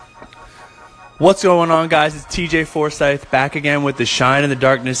What's going on, guys? It's TJ Forsyth back again with the Shine in the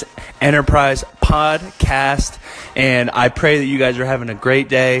Darkness Enterprise podcast, and I pray that you guys are having a great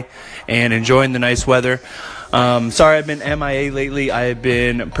day and enjoying the nice weather. Sorry I've been MIA lately. I've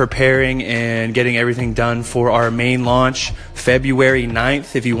been preparing and getting everything done for our main launch February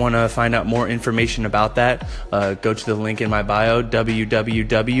 9th. If you want to find out more information about that, go to the link in my bio,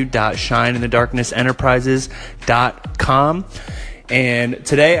 www.shineinthedarknessenterprises.com. And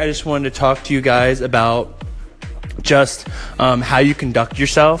today I just wanted to talk to you guys about just how you conduct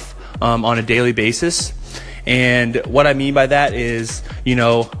yourself on a daily basis. And what I mean by that is,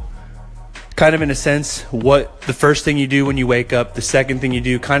 kind of in a sense, what the first thing you do when you wake up, the second thing you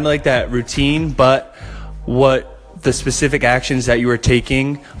do, kind of like that routine, but what the specific actions that you are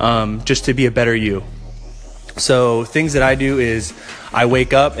taking just to be a better you. So things that I do is I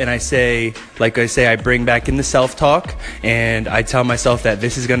wake up and I bring back in the self-talk, and I tell myself that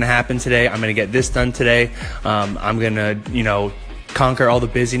this is going to happen today. I'm going to get this done today. I'm going to, conquer all the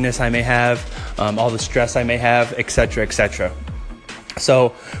busyness I may have, all the stress I may have, etc., etc.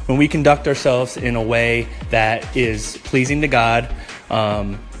 So when we conduct ourselves in a way that is pleasing to God,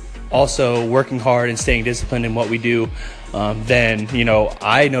 also working hard and staying disciplined in what we do, then,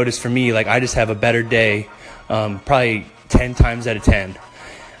 I notice for me, I just have a better day, probably 10 times out of 10.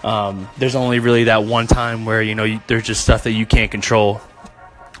 There's only really that one time where, there's just stuff that you can't control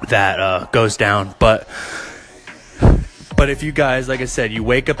that goes down. But if you guys, like I said, you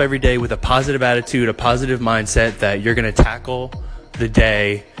wake up every day with a positive attitude, a positive mindset that you're going to tackle the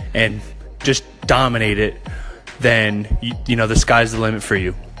day and just dominate it, then, the sky's the limit for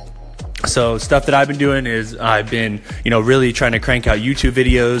you. So stuff that I've been doing is I've been, really trying to crank out YouTube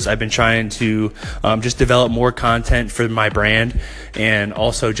videos. I've been trying to just develop more content for my brand. And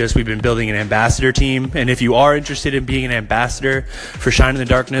also we've been building an ambassador team. And if you are interested in being an ambassador for Shine in the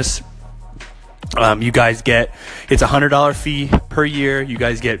Darkness, you guys it's $100 fee per year. You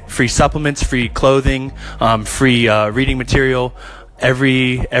guys get free supplements, free clothing, free reading material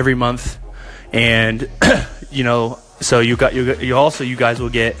every month. And, so you guys will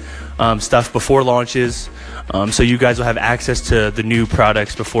get stuff before launches, so you guys will have access to the new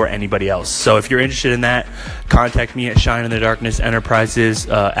products before anybody else. So if you're interested in that, contact me at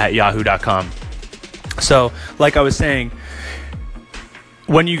shineinthedarknessenterprises at yahoo.com. So like I was saying,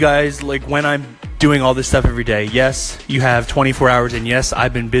 when you guys, when I'm doing all this stuff every day, yes, you have 24 hours, and yes,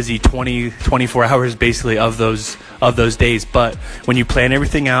 I've been busy 24 hours basically of those days. But when you plan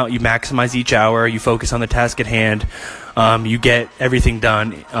everything out, you maximize each hour, you focus on the task at hand, you get everything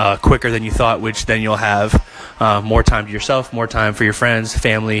done quicker than you thought, which then you'll have more time to yourself, more time for your friends,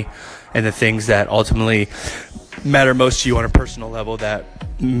 family, and the things that ultimately matter most to you on a personal level that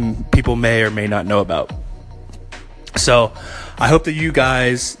people may or may not know about. So I hope that you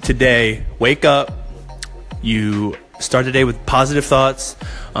guys today wake up, you start the day with positive thoughts,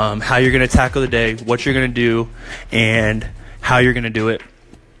 how you're going to tackle the day, what you're going to do, and how you're going to do it,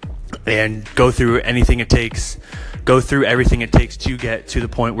 and go through everything it takes to get to the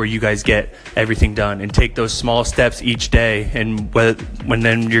point where you guys get everything done, and take those small steps each day. And when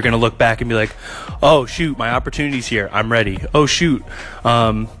then you're going to look back and be like, oh shoot, my opportunity's here, I'm ready. Oh shoot,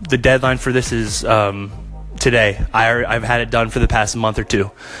 the deadline for this is today. I've had it done for the past month or two.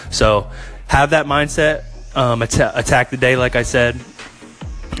 So have that mindset, attack the day like I said,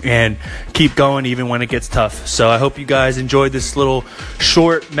 and keep going even when it gets tough. So I hope you guys enjoyed this little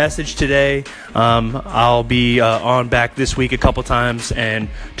short message today. I'll be on back this week a couple times and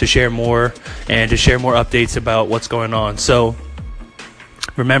to share more updates about what's going on. So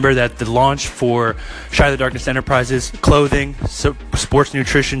remember that the launch for Shine in the Darkness Enterprises, clothing, sports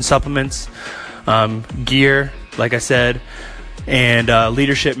nutrition, supplements, gear, like I said, and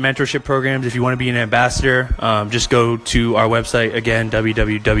leadership mentorship programs. If you want to be an ambassador, just go to our website again,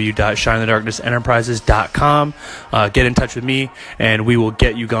 www.shineinthedarknessenterprises.com. Get in touch with me and we will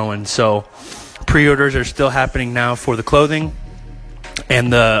get you going. So pre-orders are still happening now for the clothing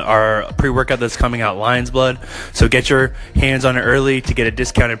and our pre-workout that's coming out, Lion's Blood. So get your hands on it early to get a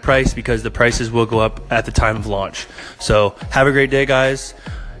discounted price, because the prices will go up at the time of launch. So have a great day, guys.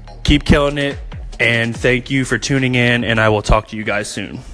 Keep killing it. And thank you for tuning in, and I will talk to you guys soon.